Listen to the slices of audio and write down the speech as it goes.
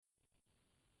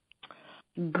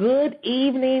Good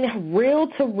evening, Real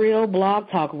to Real Blog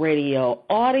Talk Radio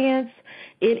audience.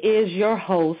 It is your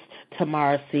host,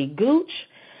 Tamara Gooch,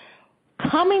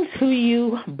 coming to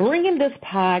you, bringing this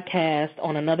podcast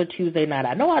on another Tuesday night.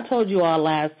 I know I told you all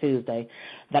last Tuesday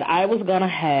that I was going to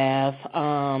have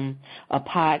a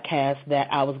podcast that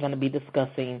I was going to be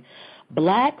discussing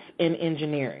blacks in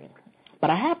engineering, but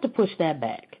I have to push that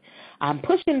back. I'm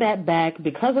pushing that back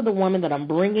because of the woman that I'm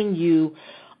bringing you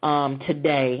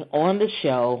today on the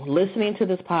show, listening to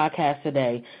this podcast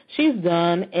today. She's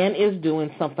done and is doing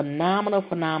some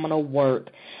phenomenal work.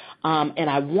 And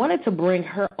I wanted to bring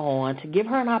her on to give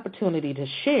her an opportunity to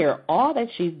share all that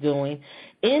she's doing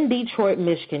in Detroit,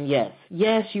 Michigan.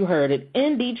 Yes, you heard it,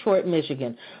 in Detroit,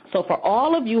 Michigan. So for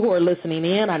all of you who are listening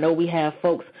in, I know we have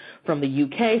folks from the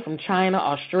UK, from China,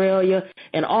 Australia,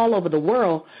 and all over the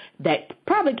world that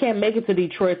probably can't make it to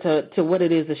Detroit to what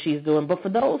it is that she's doing. But for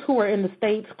those who are in the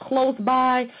States close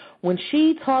by, when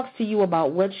she talks to you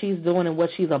about what she's doing and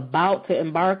what she's about to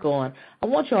embark on, I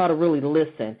want you all to really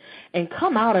listen and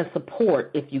come out and support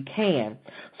if you can.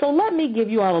 So let me give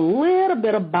you all a little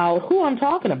bit about who I'm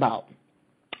talking about.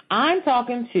 I'm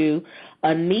talking to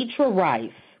Anitra Rice,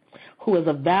 who is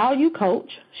a value coach.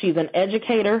 She's an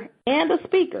educator and a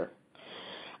speaker.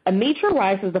 Anitra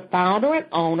Rice is the founder and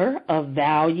owner of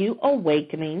Value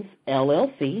Awakenings,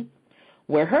 LLC,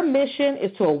 where her mission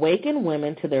is to awaken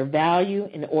women to their value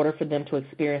in order for them to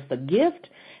experience the gift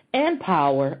and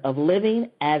power of living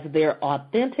as their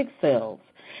authentic selves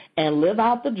and live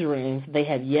out the dreams they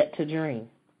have yet to dream.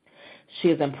 She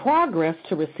is in progress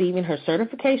to receiving her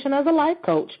certification as a life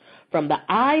coach from the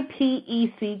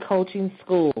IPEC Coaching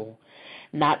School.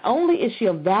 Not only is she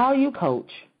a value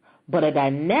coach, but a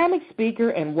dynamic speaker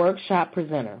and workshop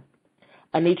presenter.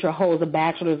 Anitra holds a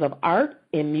Bachelor's of Art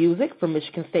in Music from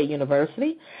Michigan State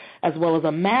University, as well as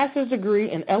a master's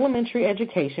degree in elementary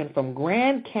education from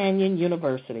Grand Canyon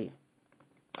University.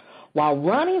 While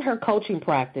running her coaching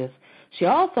practice, she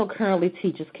also currently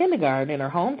teaches kindergarten in her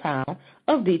hometown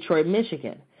of Detroit,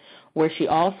 Michigan, where she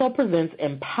also presents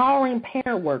empowering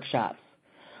parent workshops.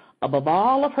 Above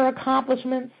all of her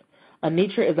accomplishments,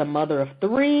 Anitra is a mother of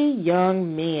 3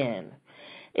 young men.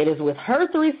 It is with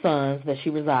her 3 sons that she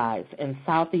resides in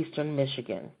southeastern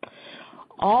Michigan.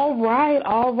 All right.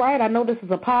 I know this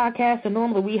is a podcast, and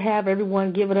normally we have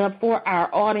everyone give it up for our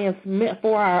audience,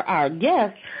 for our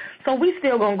guests. So we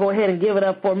still going to go ahead and give it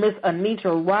up for Miss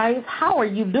Anitra Rice. How are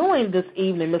you doing this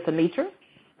evening, Miss Anitra?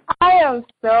 I am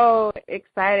so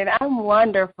excited. I'm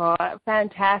wonderful.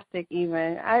 Fantastic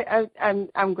even.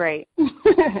 I'm great.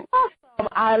 Awesome.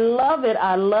 I love it.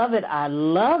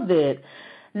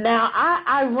 Now,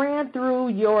 I ran through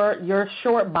your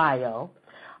short bio.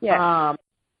 Yes.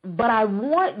 But I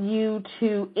want you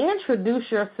to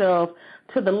introduce yourself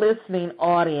to the listening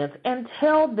audience and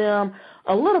tell them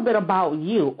a little bit about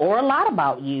you, or a lot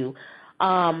about you,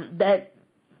 that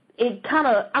it kind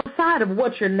of outside of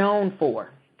what you're known for.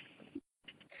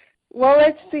 Well,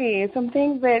 let's see. Some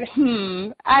things that,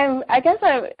 I guess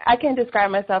I can describe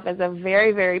myself as a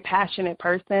very, very passionate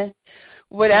person.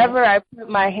 Whatever I put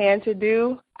my hand to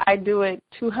do, I do it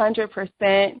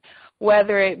 200%.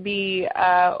 Whether it be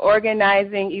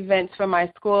organizing events for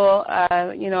my school,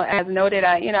 as noted,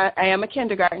 I am a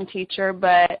kindergarten teacher,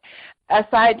 but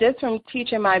aside just from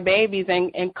teaching my babies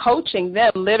and coaching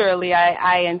them, literally,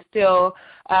 I instill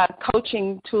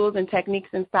coaching tools and techniques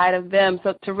inside of them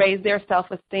so to raise their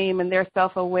self-esteem and their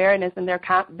self-awareness and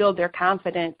build their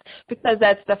confidence, because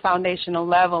that's the foundational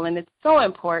level, and it's so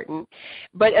important.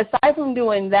 But aside from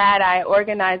doing that, I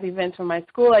organize events for my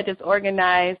school. I just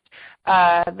organized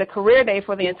the career day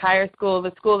for the entire school.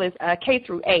 The school is K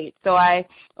through 8, so I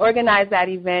organized that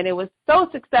event. It was so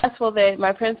successful that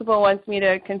my principal wants me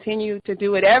to continue to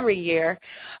do it every year.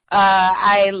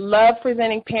 I love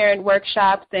presenting parent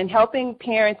workshops and helping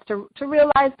parents to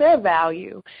realize their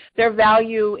value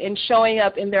in showing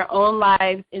up in their own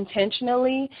lives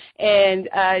intentionally and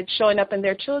showing up in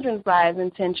their children's lives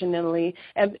intentionally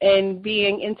and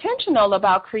being intentional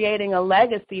about creating a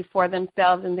legacy for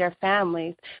themselves and their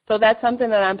families. So that's something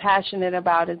that I'm passionate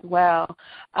about as well.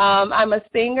 I'm a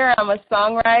singer. I'm a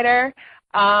songwriter.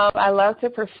 I love to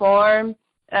perform.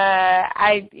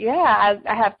 I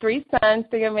have 3 sons,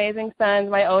 3 amazing sons.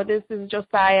 My oldest is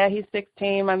Josiah. He's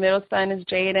 16. My middle son is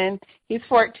Jaden. He's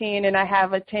 14, and I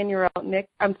have a 10-year-old Nick.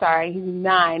 I'm sorry, he's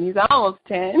 9. He's almost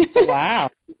 10. Wow.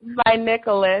 By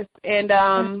Nicholas. And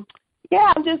I'm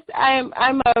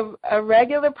a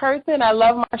regular person. I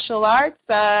love martial arts.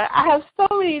 I have so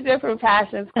many different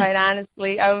passions, quite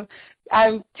honestly.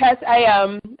 I'm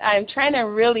training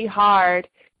really hard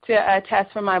to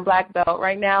test for my black belt.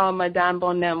 Right now I'm a Dan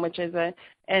Bonem, which is a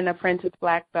an apprentice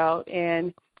black belt.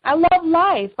 And I love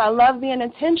life. I love being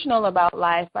intentional about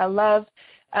life. I love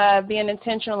being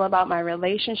intentional about my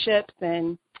relationships.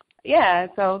 And, yeah,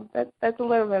 so that's a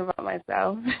little bit about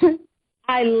myself.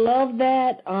 I love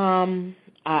that.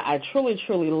 I truly,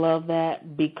 truly love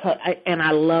that because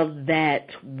I love that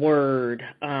word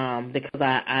because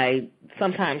I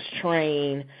sometimes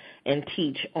train and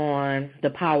teach on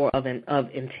the power of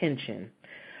intention.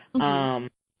 Mm-hmm.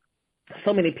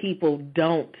 So many people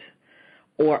don't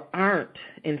or aren't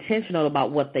intentional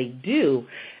about what they do,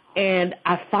 and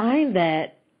I find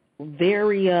that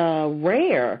very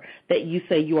rare that you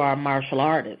say you are a martial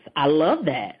artist. I love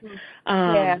that.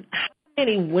 Yeah. How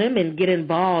many women get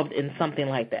involved in something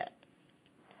like that?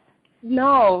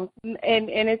 No, and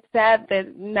it's sad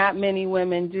that not many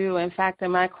women do. In fact,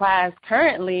 in my class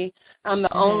currently, I'm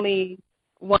the only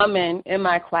woman in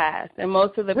my class, and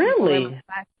most of the people in my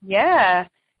class, yeah,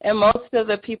 and most of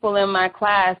the people in my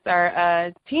class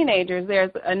are teenagers.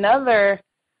 There's another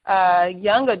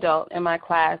young adult in my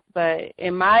class, but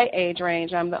in my age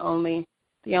range, I'm the only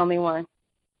one,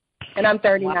 and I'm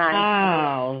 39.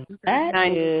 Wow,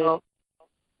 that's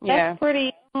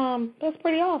pretty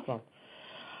awesome.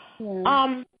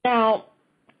 Yeah. Now,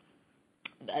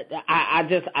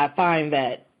 I find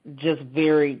that just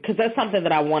very, because that's something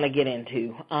that I want to get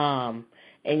into. And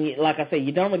like I said,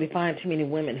 you don't really find too many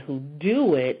women who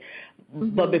do it.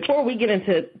 Mm-hmm. But before we get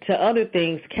into other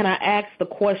things, can I ask the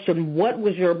question, what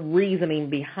was your reasoning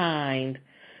behind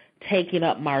taking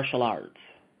up martial arts?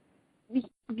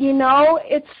 You know,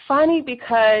 it's funny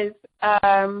because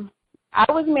I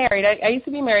was married. I used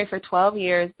to be married for 12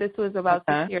 years. This was about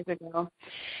 6 years ago.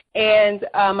 And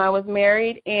I was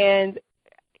married, and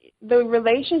the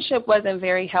relationship wasn't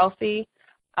very healthy.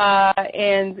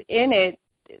 And in it,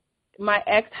 my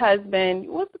ex-husband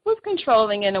was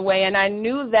controlling in a way, and I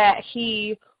knew that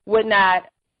he would not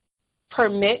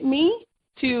permit me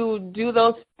to do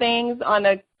those things on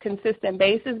a consistent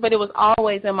basis, but it was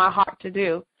always in my heart to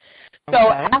do. So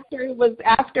after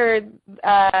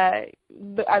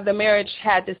the marriage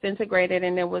had disintegrated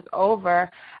and it was over,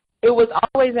 it was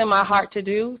always in my heart to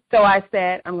do. So I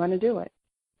said, I'm going to do it,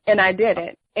 and I did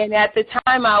it. And at the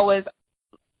time, I was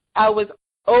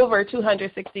over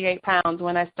 268 pounds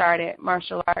when I started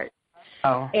martial arts.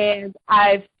 Oh. And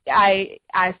I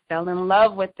fell in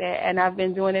love with it, and I've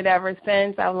been doing it ever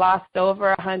since. I've lost over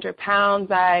 100 pounds.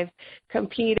 I've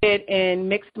competed in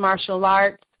mixed martial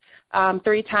arts.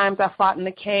 3 times I fought in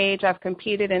the cage. I've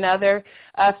competed in other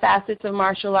facets of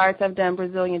martial arts. I've done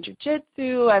Brazilian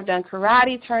Jiu-Jitsu. I've done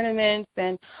karate tournaments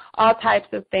and all types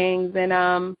of things. And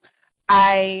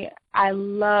I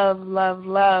love, love,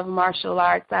 love martial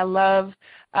arts. I love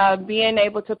being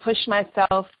able to push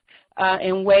myself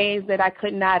in ways that I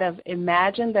could not have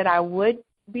imagined that I would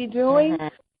be doing. Mm-hmm.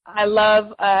 I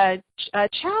love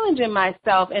challenging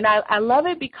myself, and I love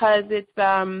it because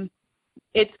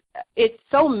it's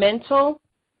so mental,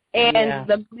 and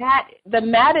the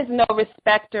mat is no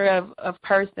respecter of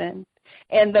persons.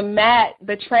 And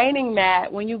the training mat,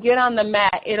 when you get on the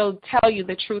mat, it'll tell you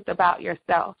the truth about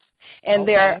yourself. And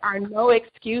there are no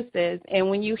excuses. And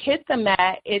when you hit the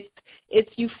mat, it's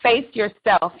you face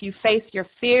yourself. You face your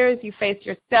fears. You face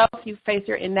yourself. You face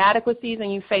your inadequacies,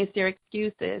 and you face your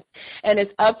excuses. And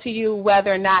it's up to you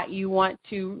whether or not you want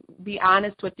to be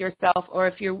honest with yourself, or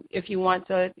if you want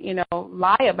to,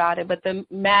 lie about it. But the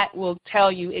mat will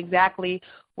tell you exactly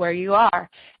where you are.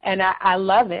 And I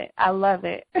love it. I love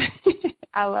it.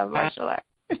 I love martial arts.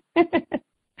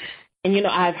 And,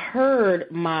 I've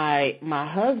heard my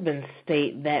husband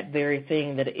state that very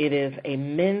thing, that it is a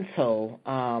mental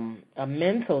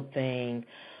thing.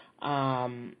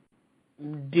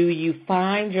 Do you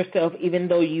find yourself, even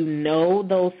though you know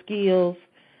those skills,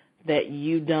 that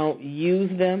you don't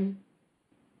use them?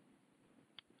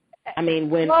 I mean,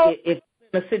 if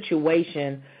in a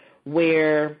situation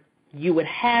where you would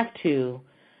have to,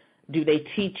 do they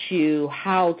teach you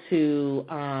how to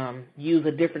use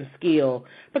a different skill?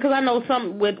 Because I know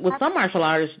with some martial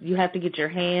artists, you have to get your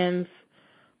hands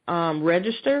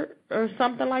registered or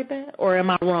something like that. Or am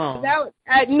I wrong? No.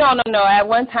 At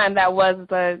one time that was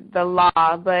the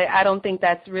law, but I don't think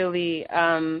that's really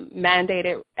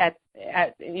mandated at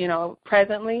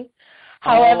presently.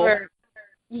 However.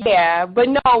 Yeah, but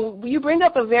no, you bring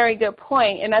up a very good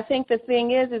point, and I think the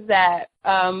thing is that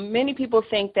many people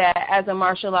think that as a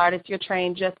martial artist you're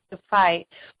trained just to fight,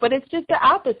 but it's just the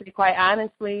opposite, quite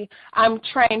honestly. I'm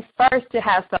trained first to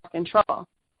have self-control.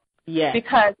 Yes.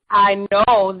 Because I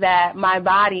know that my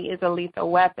body is a lethal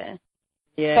weapon.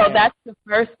 Yeah. So that's the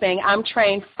first thing. I'm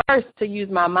trained first to use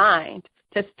my mind,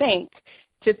 to think,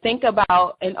 to think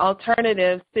about an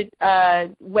alternative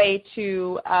way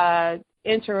to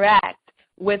interact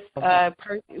with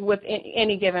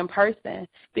any given person,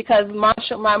 because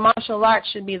my martial arts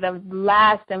should be the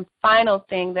last and final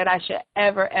thing that I should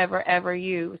ever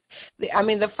use.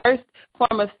 The first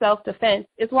form of self-defense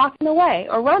is walking away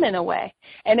or running away,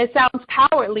 and it sounds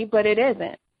cowardly, but it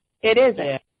isn't. It isn't.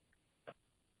 Yeah.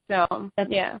 So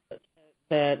yeah,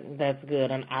 that's good,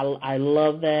 and I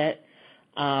love that.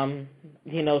 Some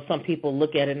people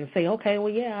look at it and say, okay,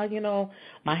 well, yeah,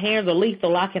 my hands are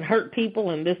lethal. I can hurt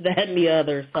people and this, that, and the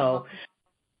other. So,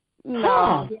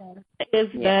 that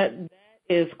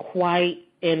is quite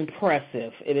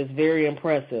impressive. It is very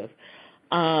impressive.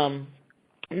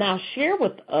 Now, share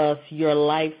with us your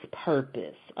life's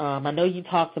purpose. I know you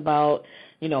talked about,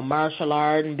 martial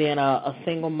art and being a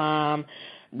single mom,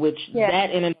 which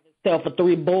that in and of itself for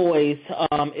 3 boys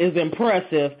is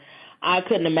impressive. I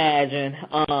couldn't imagine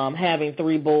having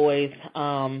 3 boys.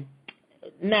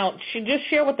 Now, just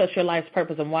share with us your life's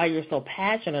purpose and why you're so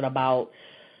passionate about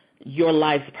your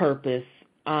life's purpose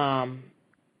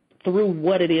through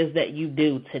what it is that you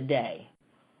do today.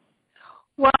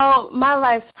 Well, my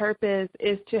life's purpose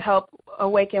is to help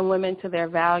awaken women to their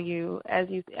value, as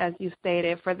you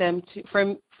stated.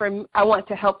 I want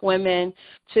to help women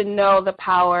to know the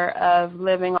power of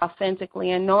living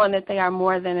authentically and knowing that they are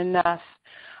more than enough.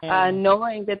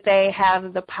 Knowing that they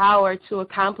have the power to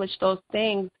accomplish those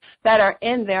things that are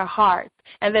in their hearts,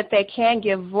 and that they can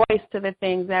give voice to the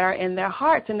things that are in their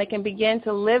hearts, and they can begin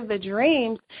to live the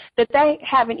dreams that they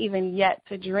haven't even yet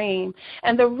to dream.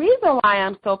 And the reason why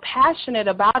I'm so passionate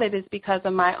about it is because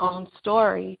of my own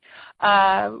story.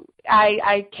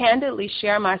 I candidly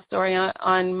share my story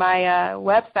on my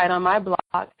website, on my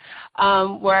blog,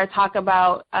 where I talk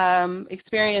about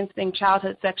experiencing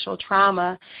childhood sexual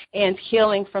trauma and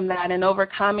healing from that and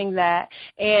overcoming that,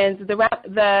 and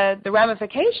the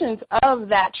ramifications of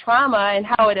that trauma and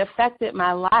how it affected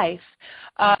my life.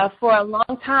 For a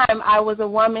long time, I was a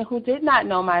woman who did not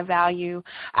know my value.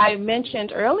 I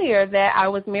mentioned earlier that I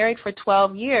was married for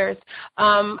 12 years.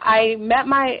 I met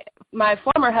my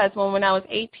former husband when I was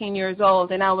 18 years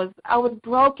old, and I was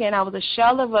broken. I was a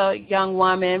shell of a young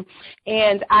woman,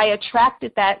 and I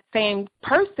attracted that same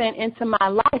person into my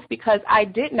life because I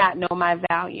did not know my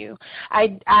value.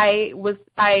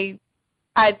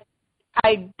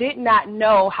 I did not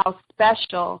know how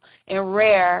special and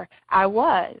rare I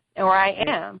was, or I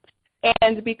am.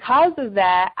 And because of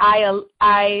that,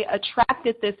 I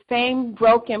attracted this same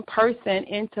broken person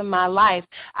into my life.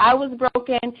 I was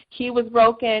broken, he was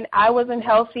broken, I wasn't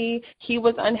healthy, he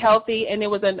was unhealthy, and it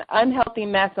was an unhealthy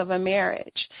mess of a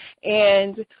marriage.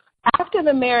 And after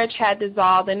the marriage had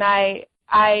dissolved, and I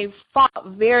fought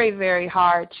very, very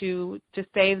hard to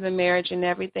save the marriage and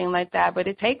everything like that, but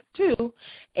it takes 2,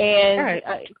 and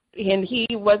and he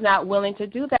was not willing to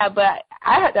do that. But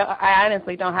I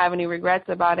honestly don't have any regrets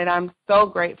about it. I'm so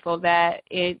grateful that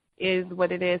it is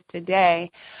what it is today.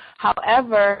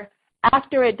 However,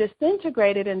 after it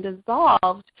disintegrated and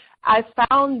dissolved, I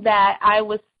found that I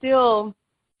was still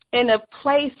in a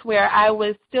place where I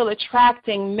was still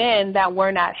attracting men that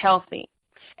were not healthy.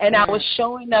 And I was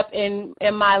showing up in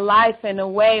my life in a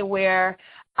way where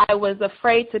I was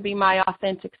afraid to be my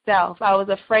authentic self. I was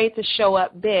afraid to show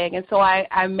up big, and so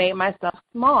I made myself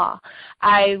small.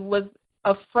 I was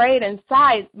afraid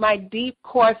inside. My deep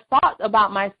core thought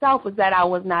about myself was that I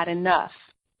was not enough,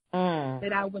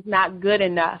 that I was not good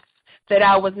enough, that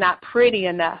I was not pretty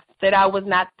enough, that I was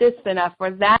not this enough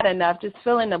or that enough, just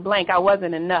fill in the blank. I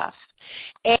wasn't enough.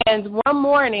 And one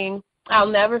morning, I'll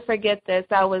never forget this.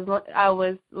 I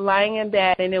was lying in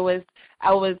bed, and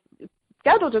I was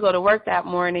scheduled to go to work that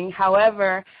morning.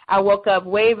 However, I woke up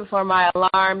way before my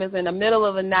alarm. It was in the middle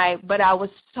of the night, but I was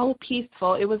so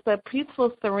peaceful. It was a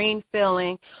peaceful, serene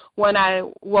feeling when I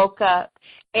woke up.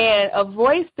 And a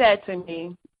voice said to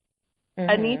me,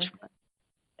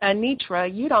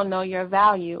 Anitra, you don't know your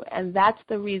value, and that's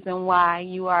the reason why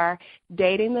you are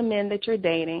dating the men that you're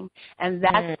dating, and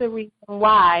that's the reason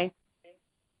why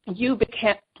you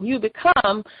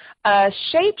become a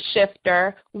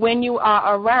shapeshifter when you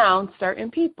are around certain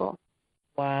people.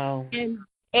 Wow.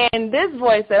 And this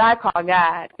voice that I call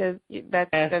God, because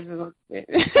that's what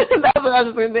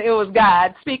it was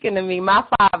God speaking to me, my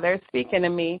Father speaking to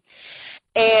me.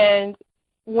 And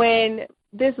when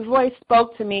this voice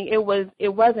spoke to me, it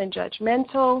wasn't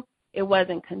judgmental, it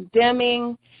wasn't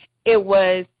condemning, it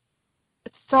was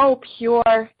so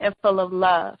pure and full of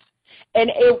love.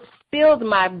 And it filled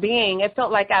my being. It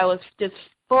felt like I was just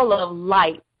full of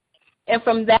light. And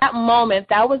from that moment,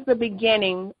 that was the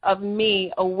beginning of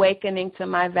me awakening to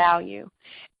my value.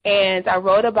 and I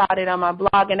wrote about it on my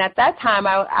blog. And at that time,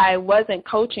 I wasn't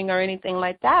coaching or anything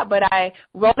like that, but I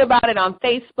wrote about it on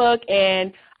Facebook,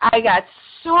 and I got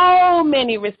so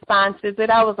many responses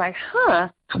that I was like,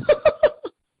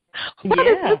 what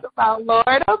is this about, Lord?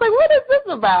 I was like, what is this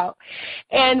about?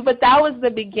 But that was the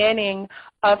beginning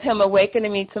of him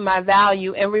awakening me to my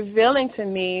value and revealing to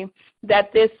me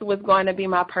that this was going to be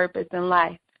my purpose in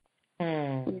life.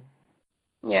 Yeah,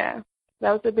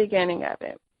 that was the beginning of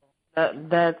it.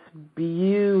 That's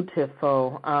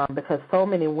beautiful, because so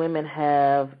many women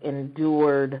have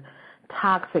endured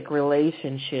toxic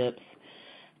relationships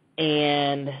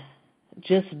and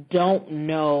just don't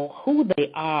know who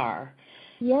they are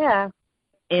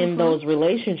in those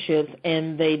relationships,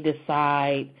 and they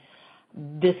decide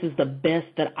this is the best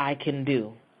that I can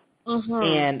do,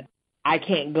 and I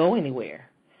can't go anywhere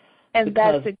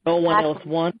because no one else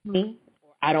wants me.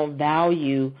 I don't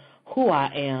value who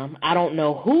I am. I don't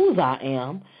know whose I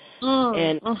am,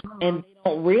 and they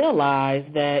don't realize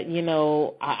that, you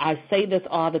know, I say this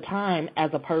all the time as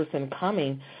a person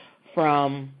coming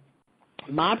from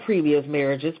my previous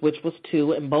marriages, which was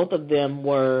 2, and both of them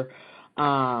were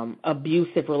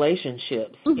abusive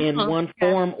relationships in one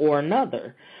form or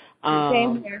another.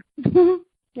 Same here.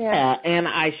 And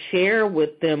I share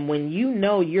with them, when you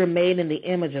know you're made in the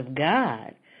image of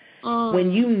God,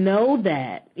 when you know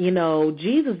that, you know,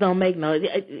 Jesus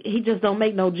he just don't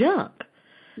make no junk.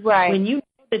 Right. When you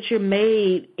know that you're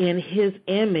made in his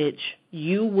image,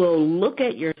 you will look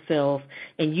at yourself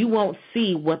and you won't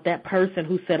see what that person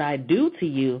who said I do to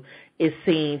you is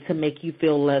seeing to make you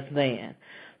feel less than.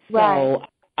 So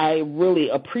I really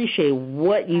appreciate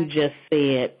what you just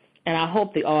said, and I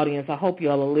hope the audience, I hope you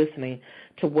all are listening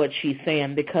to what she's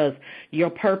saying, because your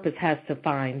purpose has to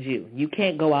find you. You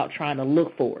can't go out trying to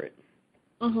look for it.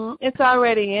 It's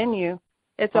already in you.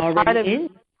 It's a part of you.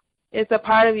 It's a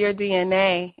part of your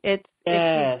DNA. If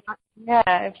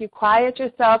you quiet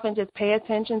yourself and just pay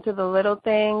attention to the little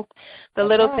things,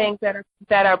 things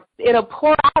that are it'll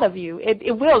pour out of you.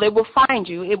 It will find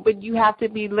you. But you have to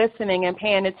be listening and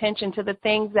paying attention to the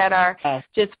things that are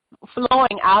just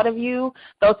flowing out of you.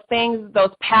 Those things,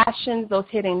 those passions, those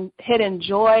hidden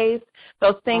joys,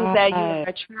 those things that you are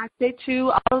attracted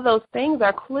to. All of those things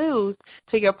are clues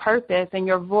to your purpose and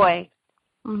your voice.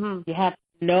 You have to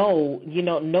know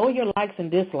your likes and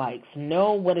dislikes.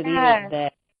 Know what it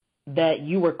is that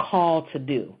you were called to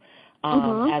do,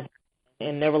 and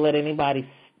never let anybody,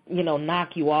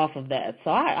 knock you off of that. So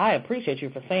I appreciate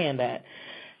you for saying that.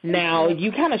 Now,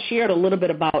 you kind of shared a little bit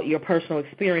about your personal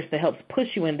experience that helps push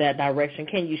you in that direction.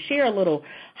 Can you share a little,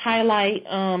 highlight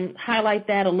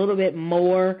that a little bit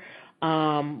more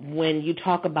when you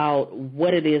talk about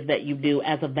what it is that you do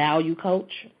as a value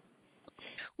coach?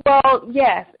 Well,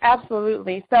 yes,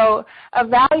 absolutely. So as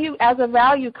a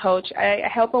value coach, I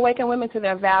help awaken women to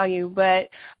their value, but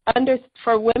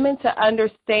for women to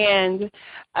understand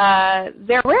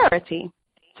their rarity,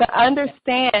 to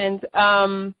understand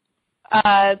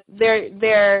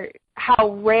their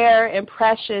how rare and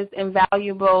precious and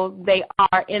valuable they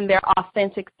are in their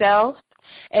authentic selves,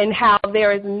 and how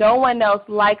there is no one else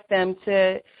like them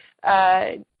to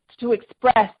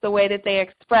express the way that they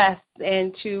express,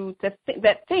 and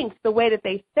that thinks the way that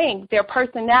they think. Their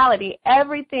personality,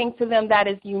 everything to them that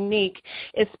is unique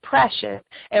is precious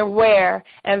and rare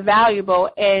and valuable,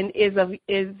 and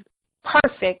is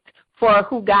perfect for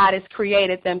who God has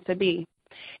created them to be.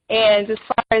 And as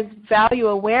far as value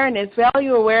awareness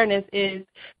is,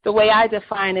 the way I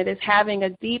define it, is having a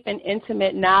deep and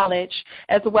intimate knowledge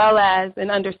as well as an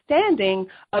understanding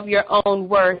of your own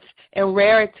worth and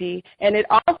rarity. And it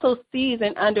also sees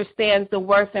and understands the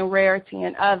worth and rarity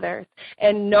in others,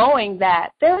 and knowing that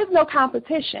there is no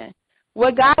competition.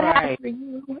 What God has for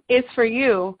you is for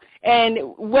you. And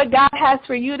what God has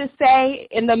for you to say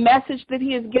in the message that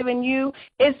he has given you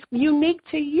is unique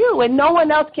to you, and no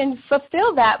one else can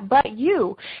fulfill that but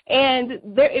you. And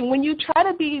when you try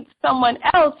to be someone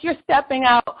else, you're stepping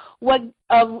out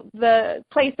of the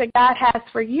place that God has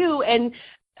for you, and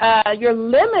you're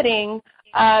limiting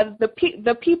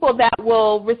the people that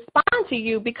will respond to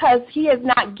you, because he has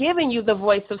not given you the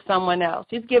voice of someone else.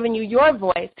 He's given you your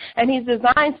voice, and he's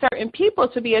designed certain people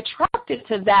to be attracted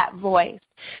to that voice.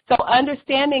 So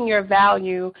understanding your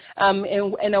value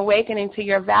and awakening to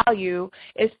your value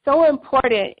is so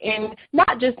important, in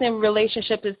not just in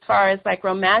relationships as far as like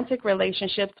romantic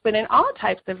relationships, but in all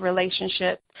types of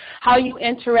relationships. How you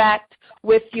interact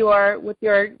with your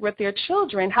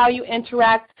children, how you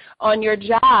interact on your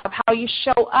job, how you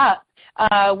show up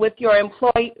with your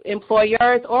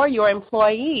employers or your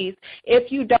employees.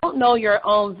 If you don't know your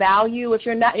own value,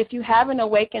 if you haven't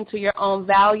awakened to your own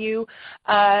value,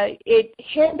 it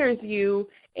hinders you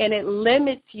and it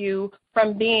limits you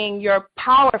from being your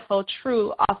powerful,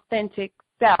 true, authentic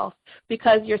self,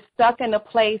 because you're stuck in a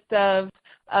place of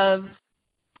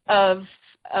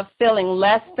feeling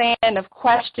less than, of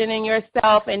questioning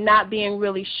yourself and not being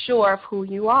really sure of who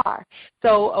you are.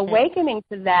 So awakening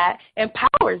to that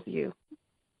empowers you,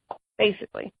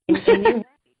 basically.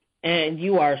 And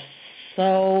you are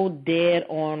so dead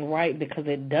on right, because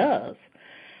it does.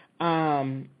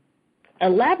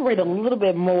 Elaborate a little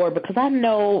bit more, because I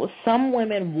know some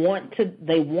women want to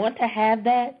have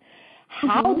that.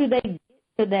 How do they get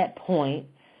to that point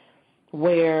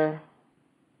where,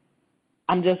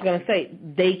 I'm just going to say,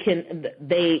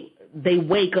 they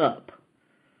wake up?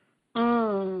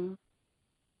 You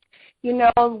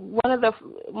know, one of the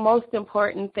most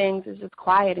important things is just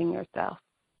quieting yourself.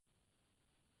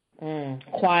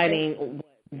 Quieting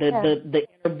the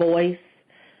inner voice.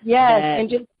 Yes, and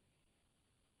just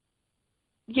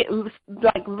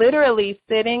like literally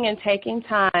sitting and taking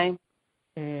time,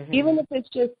 even if it's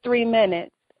just 3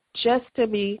 minutes, just to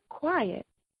be quiet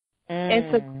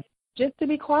and just to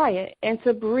be quiet and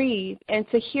to breathe and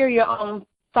to hear your own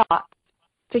thoughts,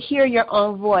 to hear your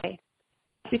own voice,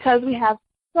 because we have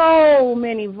so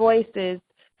many voices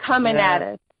coming at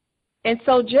us. And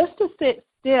so just to sit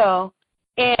still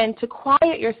and to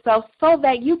quiet yourself so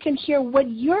that you can hear what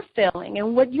you're feeling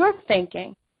and what you're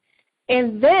thinking,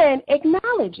 and then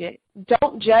acknowledge it.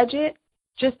 Don't judge it,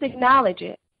 just acknowledge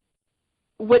it.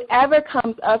 Whatever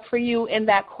comes up for you in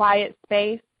that quiet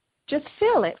space, just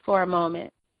feel it for a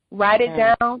moment. Write it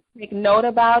down, make note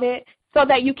about it, so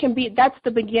that you can that's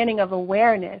the beginning of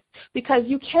awareness, because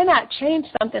you cannot change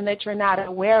something that you're not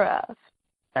aware of.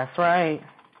 That's right.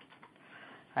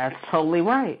 That's totally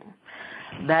right.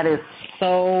 That is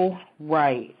so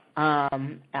right.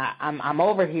 I'm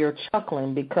over here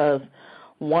chuckling because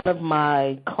one of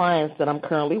my clients that I'm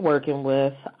currently working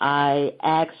with, I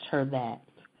asked her that.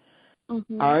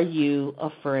 Are you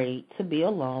afraid to be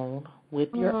alone with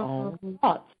your own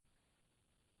thoughts?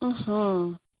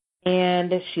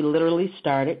 And she literally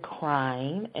started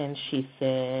crying, and she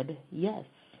said yes.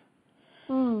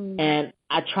 And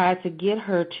I tried to get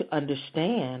her to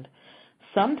understand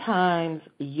sometimes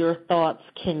your thoughts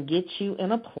can get you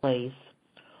in a place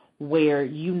where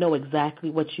you know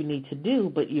exactly what you need to do,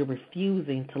 but you're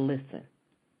refusing to listen.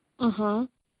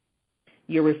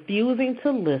 You're refusing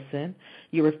to listen.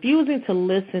 You're refusing to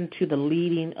listen to the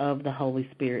leading of the Holy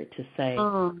Spirit to say,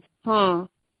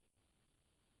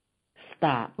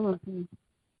 stop,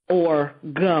 or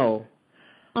go,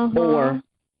 or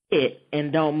sit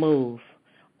and don't move,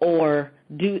 or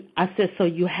do. I said, so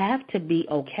you have to be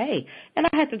okay. And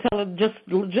I had to tell her, just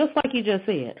like you just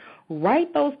said,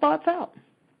 write those thoughts out.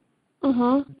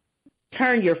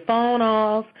 Turn your phone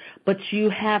off, but you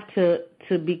have to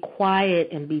be quiet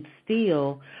and be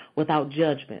still without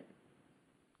judgment.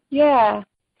 Yeah.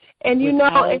 And you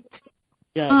without know, it's,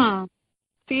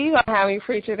 see, you're going to have me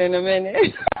preach it in a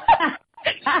minute.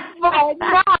 But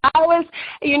no,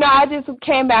 I just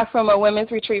came back from a women's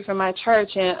retreat from my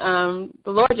church, and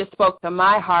the Lord just spoke to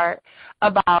my heart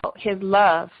about his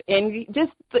love. And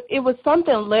just, it was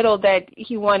something little that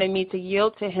he wanted me to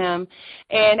yield to him.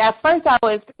 And at first I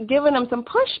was giving him some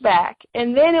pushback.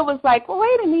 And then it was like, well,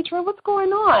 wait, Anitra, what's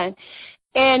going on?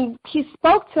 And he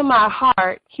spoke to my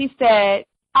heart. He said,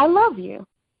 I love you.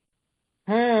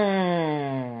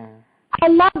 I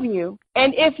love you.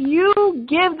 And if you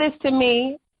give this to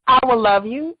me, I will love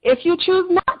you. If you choose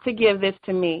not to give this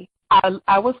to me,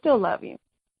 I will still love you.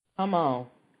 Come on.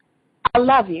 I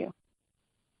love you.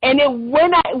 And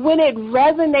when it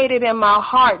resonated in my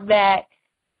heart that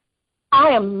I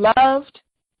am loved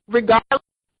regardless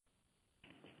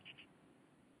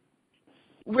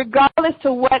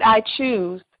to what I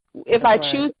choose. If I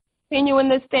choose to continue in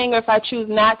this thing or if I choose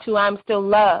not to, I'm still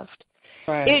loved.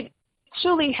 Right. It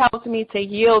actually helped me to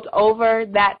yield over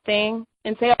that thing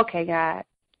and say, okay, God.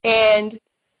 And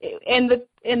the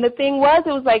thing was,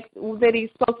 it was like that he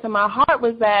spoke to my heart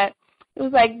was that it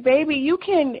was like, baby, you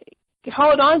can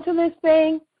hold on to this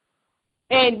thing,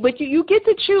 but you get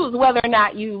to choose whether or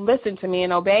not you listen to me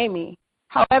and obey me.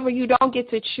 However, you don't get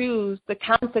to choose the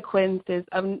consequences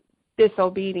of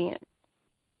disobedience.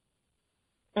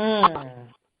 I'll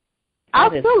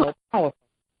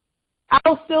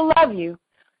still love you.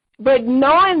 But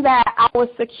knowing that I was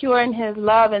secure in his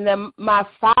love and that my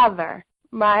father,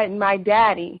 my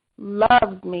daddy,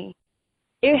 loves me,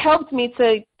 it helped me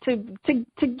to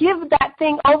give that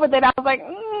thing over that I was like,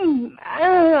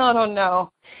 I don't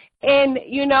know. And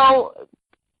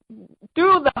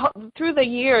through the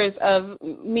years of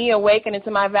me awakening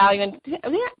to my value, and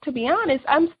to be honest,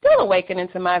 I'm still awakening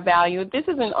to my value. This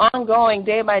is an ongoing,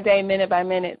 day by day, minute by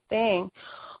minute thing.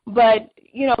 But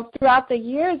throughout the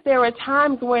years, there were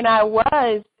times when I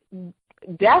was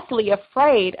deathly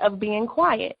afraid of being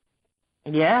quiet.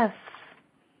 Yes.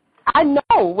 I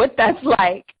know what that's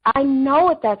like.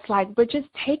 But just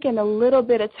taking a little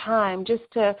bit of time just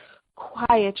to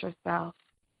quiet yourself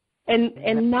and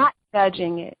not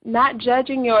judging it, not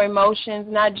judging your emotions,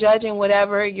 not judging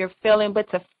whatever you're feeling, but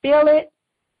to feel it,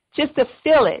 just to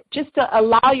feel it, just to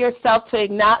allow yourself to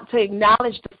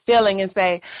acknowledge the feeling and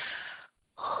say,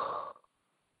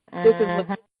 this is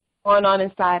what's going on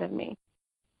inside of me.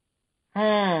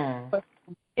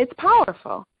 It's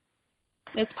powerful.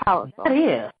 It's powerful. It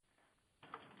is.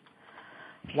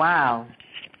 Wow.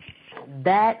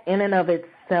 That in and of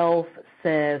itself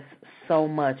says so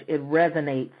much. It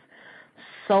resonates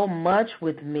so much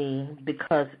with me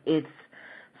because it's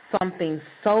something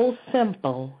so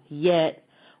simple, yet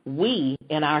we,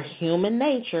 in our human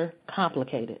nature,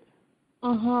 complicate it.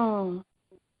 The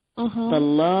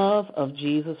love of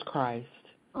Jesus Christ.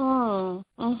 No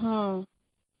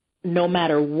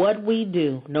matter what we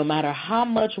do, no matter how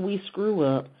much we screw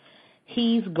up,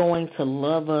 he's going to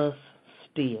love us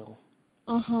still.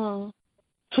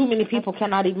 Too many people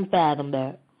cannot even fathom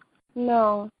that.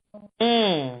 No.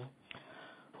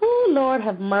 Oh, Lord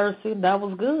have mercy. That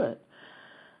was good.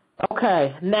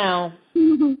 Okay, now,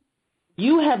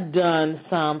 you have done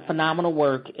some phenomenal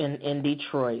work in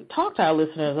Detroit. Talk to our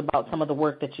listeners about some of the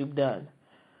work that you've done.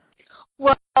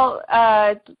 Well,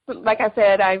 like I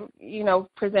said, I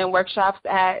present workshops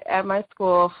at my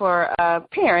school for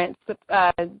parents,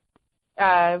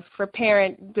 for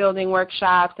parent building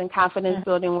workshops and confidence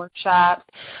building workshops.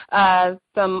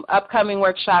 Some upcoming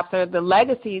workshops are the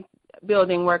legacy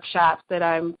building workshops that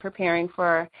I'm preparing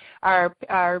for our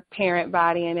parent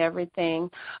body and everything.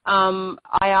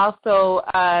 I also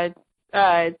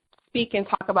speak and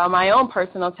talk about my own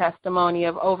personal testimony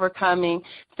of overcoming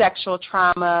sexual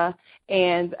trauma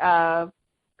and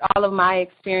all of my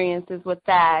experiences with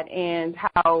that and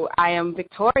how I am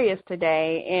victorious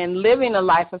today and living a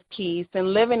life of peace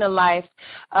and living a life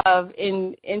of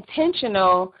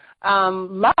intentional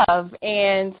love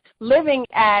and living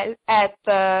at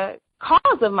the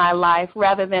cause of my life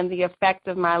rather than the effect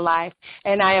of my life.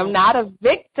 And I am not a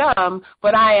victim,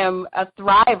 but I am a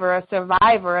thriver, a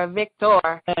survivor, a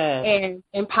victor, and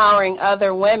empowering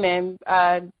other women,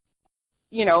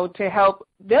 to help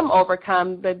them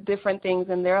overcome the different things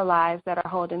in their lives that are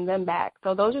holding them back.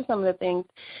 So those are some of the things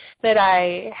that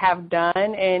I have done.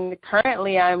 And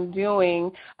currently I'm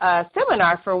doing a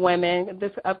seminar for women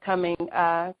this upcoming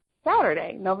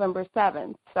Saturday, November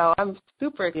 7th. So I'm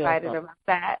super excited about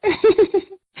that.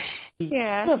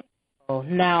 Yeah.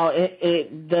 Now,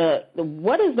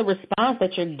 what is the response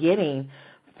that you're getting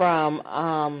from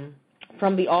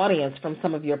the audience from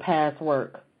some of your past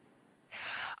work?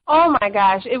 Oh, my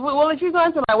gosh. If you go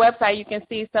into my website, you can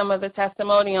see some of the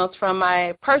testimonials from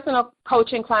my personal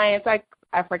coaching clients.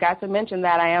 I forgot to mention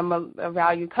that I am a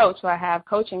value coach, so I have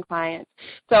coaching clients.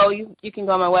 So you can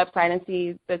go on my website and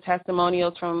see the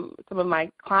testimonials from some of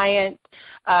my clients,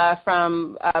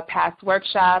 from past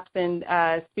workshops and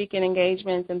speaking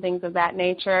engagements and things of that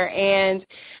nature. And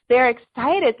they're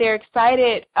excited. They're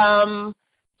excited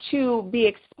to be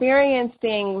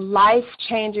experiencing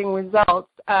life-changing results,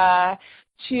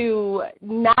 to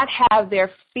not have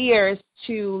their fears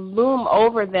to loom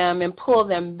over them and pull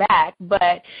them back,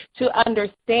 but to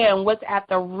understand what's at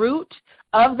the root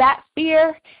of that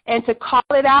fear and to call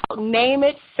it out, name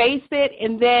it, face it,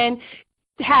 and then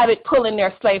have it pulling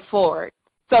their sleigh forward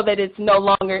so that it's no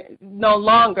longer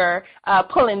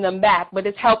pulling them back, but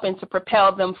it's helping to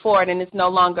propel them forward, and it's no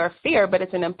longer a fear, but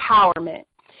it's an empowerment.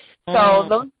 So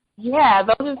those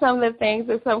are some of the things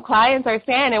that some clients are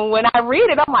saying, and when I read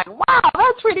it, I'm like, wow,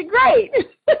 that's pretty great.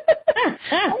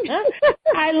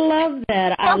 I love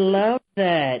that.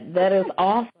 That is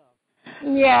awesome.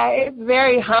 Yeah, it's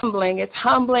very humbling. It's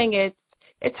humbling. It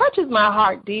touches my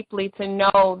heart deeply to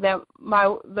know that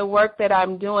the work that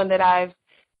I'm doing, that I've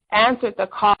answered the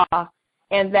call,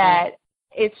 and that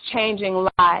it's changing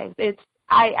lives.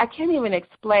 I can't even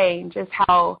explain just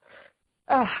how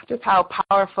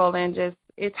powerful and just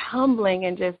it's humbling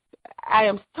and just I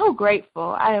am so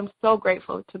grateful. I am so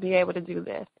grateful to be able to do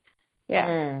this.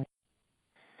 Yeah.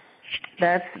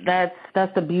 That's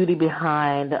the beauty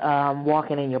behind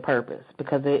walking in your purpose,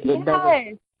 because it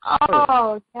doesn't.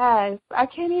 Oh, yes. I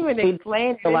can't even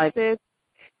explain it.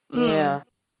 Yeah.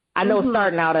 I know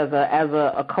starting out as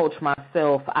a coach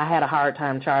myself, I had a hard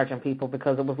time charging people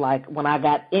because it was like when I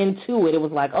got into it, it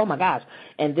was like, oh my gosh,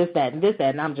 and this, that,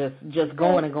 and I'm just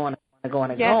going and going and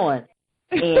going and going.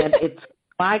 And it's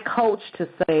my coach to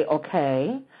say,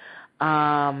 okay,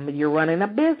 you're running a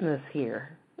business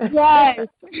here. Yes.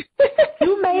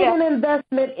 You made an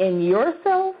investment in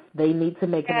yourself. They need to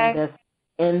make an investment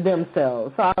in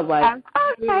themselves. So I was like,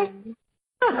 okay.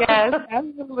 Yes,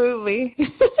 absolutely.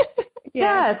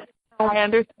 Yes, I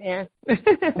understand.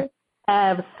 I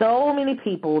have so many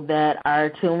people that are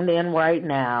tuned in right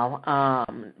now.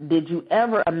 Did you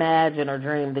ever imagine or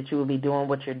dream that you would be doing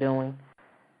what you're doing?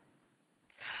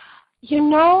 You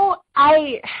know,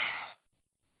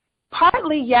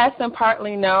 partly yes and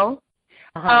partly no.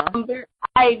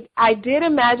 I did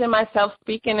imagine myself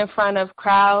speaking in front of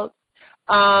crowds.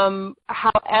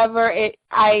 However,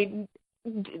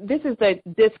 this is a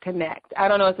disconnect. I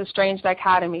don't know, it's a strange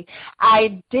dichotomy.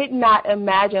 I did not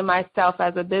imagine myself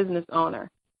as a business owner.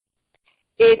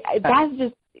 I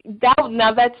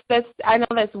know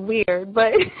that's weird,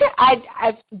 but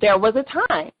there was a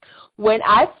time when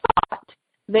I thought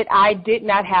that I did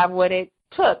not have what it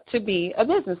took to be a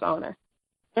business owner.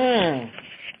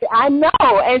 I know,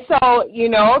 and so, you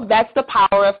know, that's the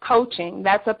power of coaching.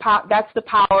 That's the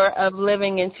power of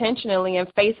living intentionally and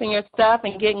facing your stuff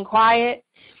and getting quiet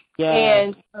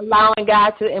and allowing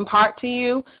God to impart to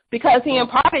you, because he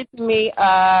imparted to me,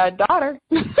 daughter,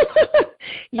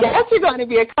 yes, you're going to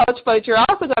be a coach, but you're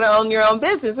also going to own your own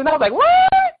business. And I was like,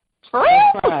 what? For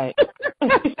real? Right.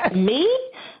 Me?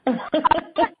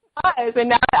 And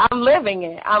now I'm living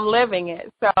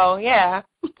it. So, yeah.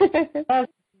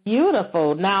 That's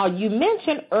beautiful. Now, you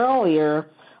mentioned earlier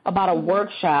about a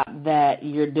workshop that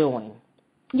you're doing.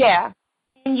 Yeah.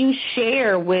 Can you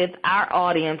share with our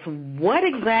audience what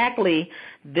exactly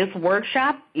this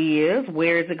workshop is?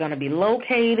 Where is it going to be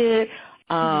located?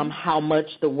 How much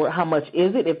is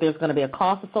it? If there's going to be a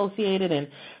cost associated, and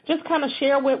just kind of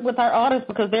share with our audience,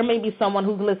 because there may be someone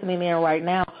who's listening in right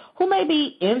now who may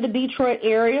be in the Detroit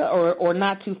area or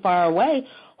not too far away,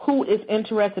 who is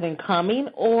interested in coming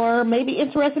or maybe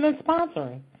interested in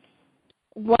sponsoring.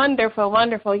 Wonderful,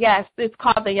 wonderful. Yes, it's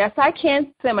called the Yes I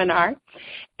Can Seminar,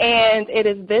 and it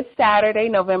is this Saturday,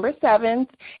 November 7th,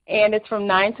 and it's from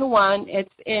 9 to 1. It's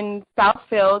in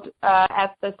Southfield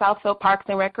at the Southfield Parks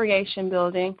and Recreation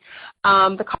Building.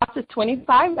 The cost is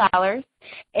 $25,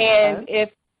 and if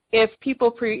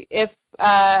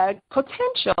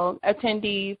potential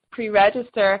attendees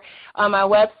pre-register on my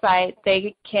website,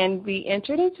 they can be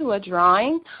entered into a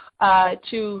drawing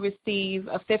to receive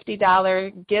a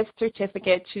 $50 gift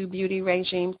certificate to Beauty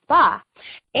Regime Spa.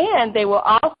 And they will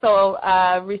also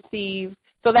receive,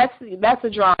 so that's a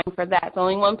drawing for that. So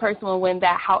only one person will win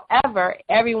that. However,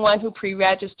 everyone who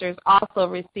pre-registers also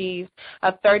receives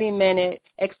a 30-minute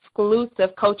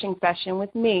exclusive coaching session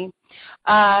with me.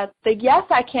 The Yes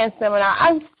I Can seminar,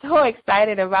 I'm so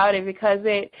excited about it because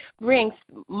it brings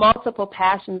multiple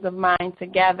passions of mine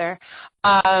together.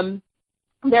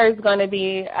 There's going to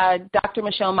be Dr.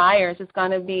 Michelle Myers is going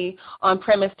to be on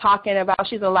premise talking about,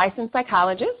 she's a licensed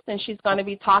psychologist, and she's going to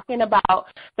be talking about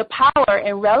the power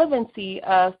and relevancy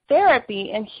of therapy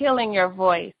and healing your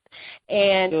voice,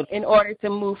 and in order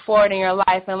to move forward in your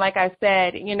life. And like I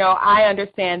said, you know, I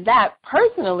understand that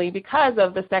personally because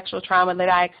of the sexual trauma that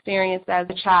I experienced as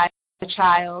a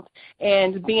child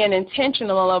and being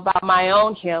intentional about my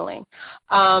own healing.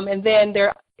 And then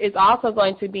there is also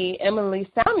going to be Emily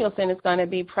Samuelson is going to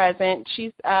be present.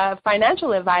 She's a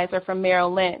financial advisor from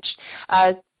Merrill Lynch.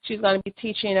 She's going to be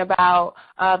teaching about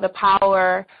the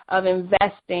power of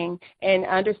investing and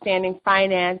understanding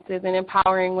finances and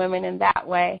empowering women in that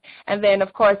way. And then,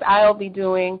 of course, I'll be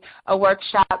doing a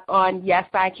workshop on Yes,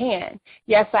 I Can.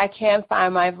 Yes, I can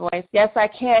find my voice. Yes, I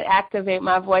can activate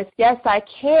my voice. Yes, I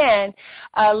can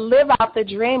live out the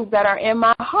dreams that are in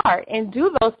my heart and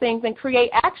do those things and create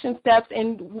action steps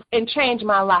and change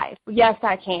my life. Yes,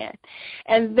 I can.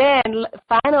 And then,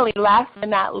 finally, last but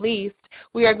not least,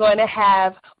 we are going to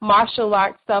have martial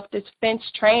arts self-defense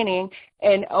training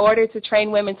in order to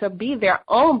train women to be their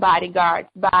own bodyguards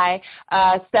by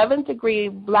 7th degree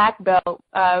black belt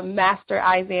Master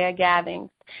Isaiah Gathings.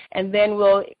 And then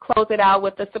we'll close it out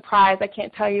with a surprise. I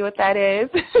can't tell you what that is,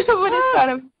 but it's going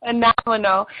to be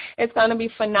phenomenal. It's going to be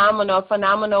phenomenal,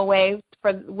 phenomenal way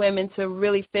for women to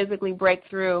really physically break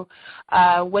through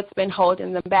what's been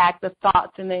holding them back, the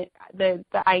thoughts and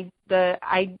the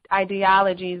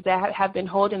ideologies that have been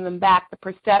holding them back, the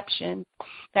perceptions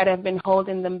that have been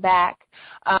holding them back.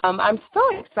 I'm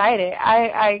so excited.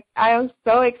 I am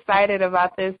so excited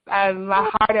about this. My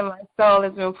heart and my soul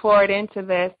has been poured into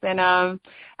this, and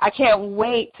I can't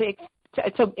wait to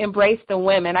to embrace the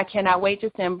women. I cannot wait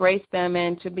just to embrace them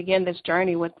and to begin this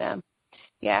journey with them.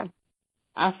 Yeah.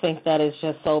 I think that is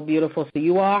just so beautiful. So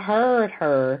you all heard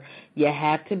her. You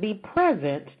have to be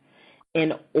present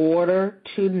in order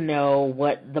to know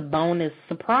what the bonus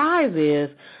surprise is.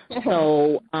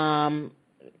 So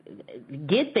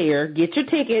get there, get your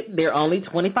ticket. They're only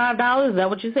 $25. Is that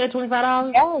what you said,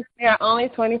 $25? Yes, they're only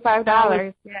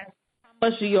 $25. Yes. How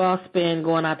much do you all spend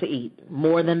going out to eat?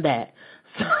 More than that.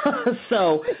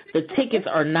 So the tickets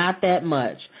are not that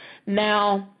much.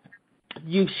 Now,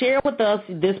 you've shared with us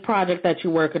this project that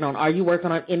you're working on. Are you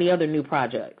working on any other new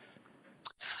projects?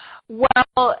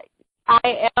 Well,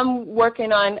 I am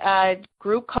working on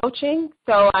group coaching,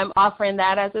 so I'm offering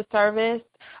that as a service.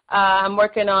 I'm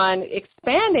working on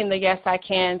expanding the Yes I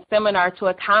Can seminar to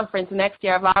a conference next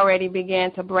year. I've already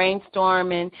began to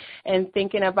brainstorm and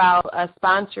thinking about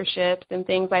sponsorships and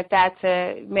things like that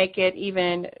to make it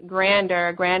even a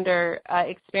grander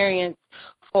experience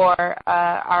for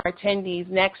our attendees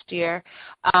next year.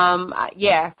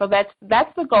 So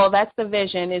that's the goal, that's the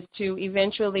vision, is to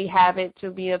eventually have it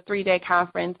to be a 3-day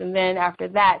conference, and then after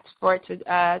that for it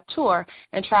to tour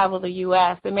and travel the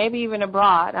U.S. and maybe even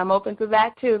abroad. I'm open to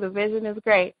that too. The vision is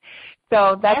great.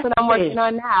 So that's what I'm working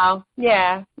on now.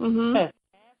 Yeah. Mm-hmm. That's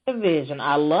the vision.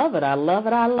 I love it. I love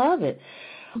it. I love it.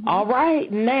 Mm-hmm. All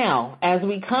right. Now, as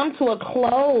we come to a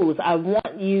close, I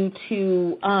want you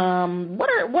to,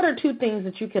 what are 2 things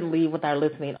that you can leave with our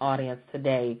listening audience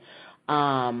today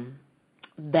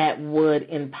that would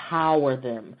empower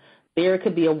them? There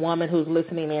could be a woman who's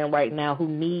listening in right now who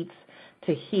needs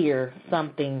to hear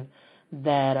something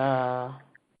that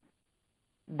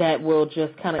will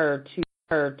just kind of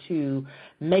her to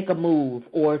make a move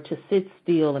or to sit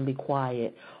still and be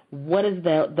quiet. What is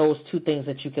those 2 things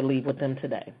that you can leave with them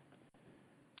today?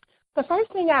 The first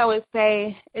thing I would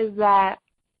say is that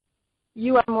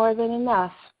you are more than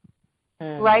enough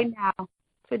right now,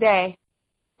 today,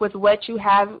 with what you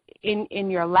have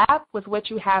in your lap, with what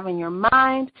you have in your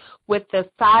mind, with the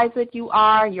size that you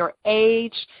are, your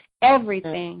age,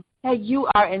 everything. That you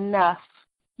are enough.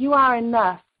 You are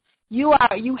enough. You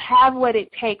have what it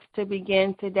takes to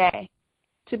begin today,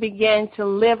 to begin to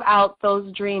live out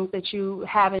those dreams that you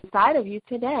have inside of you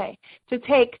today, to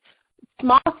take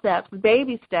small steps,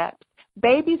 baby steps.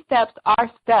 Baby steps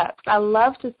are steps. I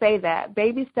love to say that.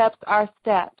 Baby steps are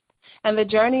steps. And the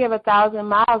journey of 1,000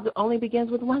 miles only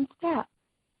begins with 1 step.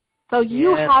 So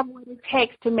you have what it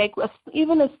takes to make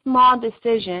even a small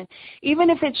decision, even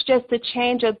if it's just a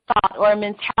change of thought or a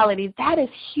mentality. That is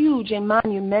huge and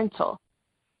monumental.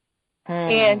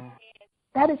 And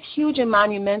that is huge and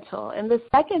monumental. And the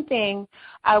second thing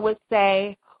I would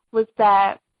say was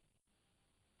that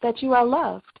you are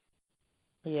loved.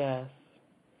 Yes.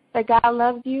 That God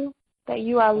loves you, that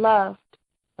you are loved.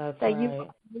 That's that right.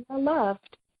 You are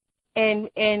loved. And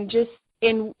just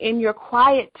in your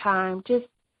quiet time, just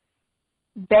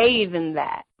bathe in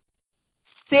that.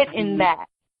 Sit in that.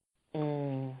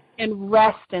 And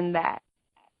rest in that.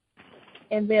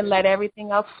 And then let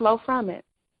everything else flow from it.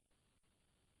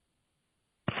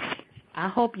 I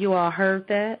hope you all heard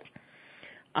that.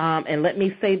 And let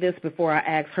me say this before I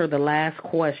ask her the last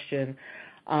question.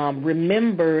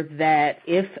 Remember that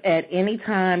if at any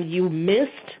time you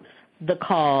missed the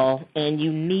call and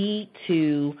you need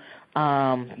to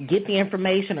get the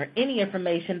information or any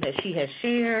information that she has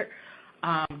shared,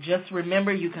 just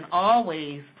remember you can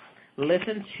always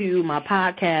listen to my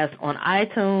podcast on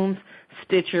iTunes,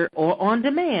 Stitcher, or on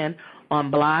demand on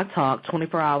Blog Talk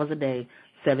 24 hours a day,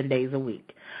 7 days a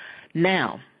week.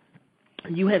 Now,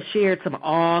 you have shared some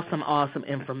awesome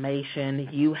information.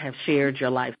 You have shared your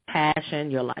life's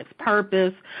passion, your life's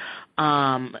purpose,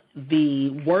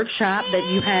 the workshop that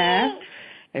you have.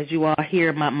 As you all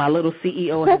hear, my little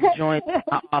CEO has joined my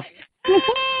office.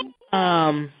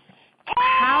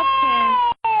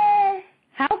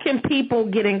 How can people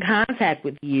get in contact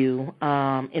with you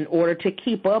in order to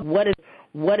keep up? What is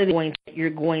you're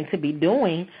going to be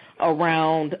doing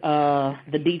around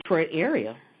the Detroit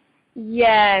area?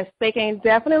 Yes, they can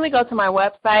definitely go to my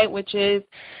website, which is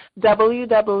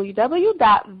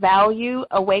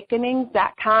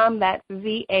www.valueawakenings.com. That's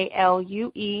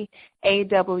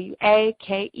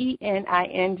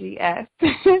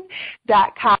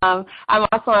VALUEAWAKENINGS.com. I'm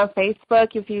also on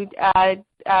Facebook. If you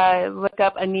look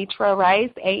up Anitra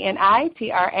Rice,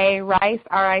 ANITRA Rice,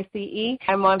 RICE.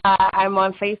 I'm on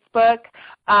Facebook.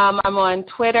 I'm on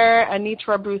Twitter,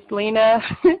 Anitra Brucelina,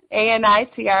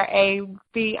 ANITRA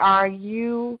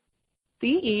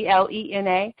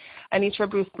Anitra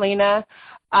Brucelina.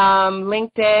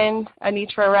 LinkedIn,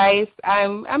 Anitra Rice.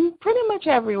 I'm pretty much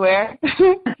everywhere.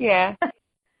 Yeah.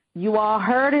 You all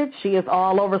heard it. She is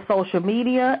all over social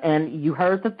media, and you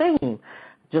heard the theme.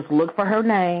 Just look for her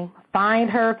name, find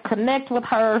her, connect with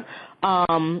her,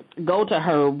 go to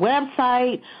her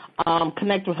website,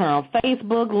 connect with her on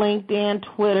Facebook, LinkedIn,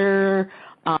 Twitter,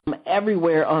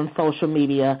 everywhere on social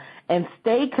media, and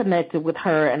stay connected with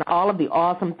her and all of the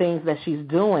awesome things that she's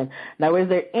doing. Now, is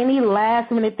there any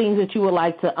last-minute things that you would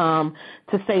like to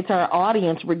say to our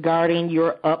audience regarding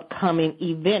your upcoming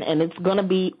event? And it's going to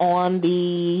be on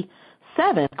the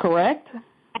 7th, correct?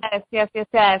 Yes.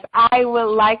 I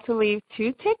would like to leave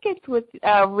 2 tickets with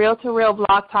Real to Real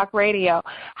Blog Talk Radio.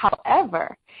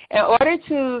 However, in order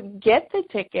to get the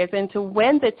tickets and to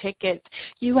win the tickets,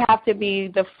 you have to be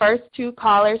the first 2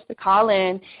 callers to call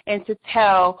in and to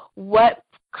tell what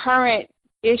current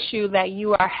issue that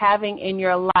you are having in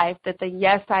your life that the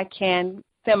Yes I Can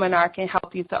seminar can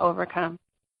help you to overcome.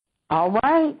 All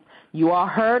right. You all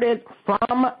heard it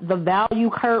from the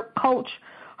value coach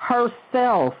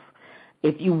herself.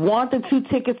 If you want the 2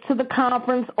 tickets to the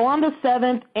conference on the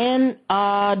 7th in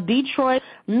Detroit,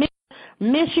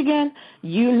 Michigan,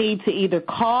 you need to either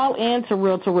call in to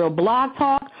Real Blog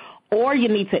Talk, or you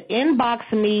need to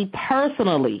inbox me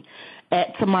personally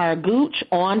at Tamara Gooch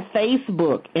on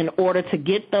Facebook in order to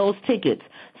get those tickets.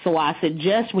 So I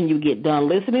suggest when you get done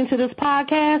listening to this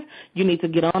podcast, you need to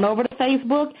get on over to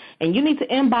Facebook and you need to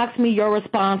inbox me your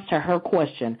response to her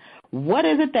question. What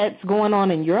is it that's going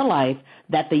on in your life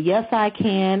that the Yes I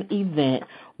Can event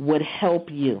would help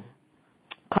you?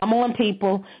 Come on,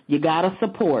 people. You got to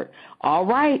support. All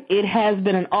right. It has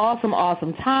been an awesome,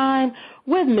 awesome time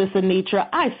with Miss Anitra.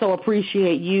 I so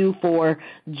appreciate you for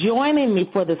joining me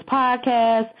for this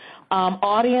podcast.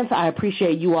 Audience, I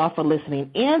appreciate you all for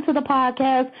listening in to the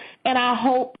podcast, and I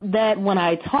hope that when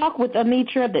I talk with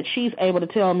Anitra that she's able to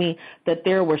tell me that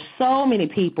there were so many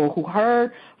people who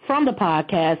heard from the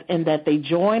podcast and that they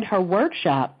joined her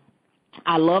workshop.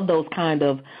 I love those kind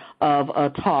of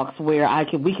talks where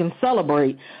we can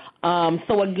celebrate.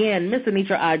 So again, Miss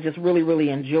Anitra, I just really,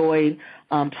 really enjoyed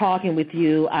talking with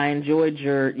you. I enjoyed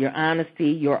your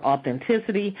honesty, your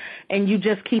authenticity, and you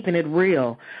just keeping it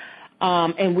real.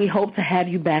 And we hope to have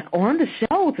you back on the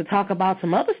show to talk about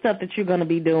some other stuff that you're going to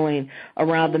be doing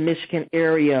around the Michigan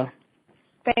area.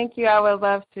 Thank you. I would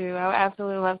love to. I would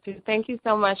absolutely love to. Thank you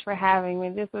so much for having me.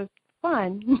 This was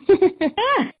fun.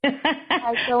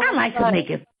 I like to make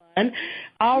it fun.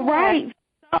 All right.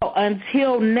 So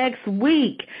until next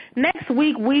week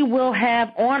we will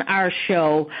have on our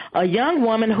show a young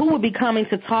woman who will be coming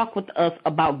to talk with us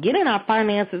about getting our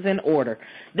finances in order.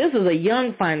 This is a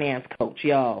young finance coach,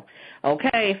 y'all.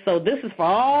 Okay, so this is for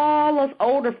all us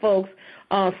older folks,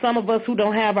 some of us who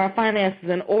don't have our finances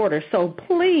in order. So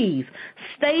please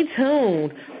stay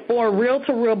tuned for Real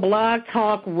to Real Blog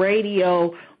Talk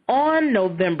Radio on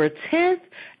November 10th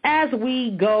as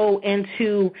we go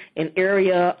into an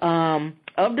area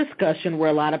of discussion where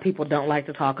a lot of people don't like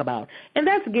to talk about, and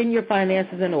that's getting your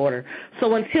finances in order.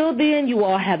 So until then, you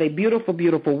all have a beautiful,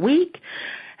 beautiful week.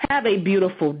 Have a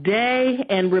beautiful day,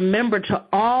 and remember to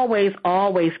always,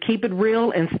 always keep it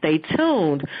real and stay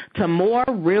tuned to more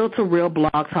Real to Real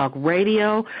Blog Talk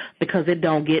Radio, because it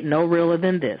don't get no realer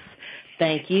than this.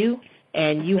 Thank you,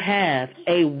 and you have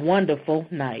a wonderful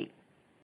night.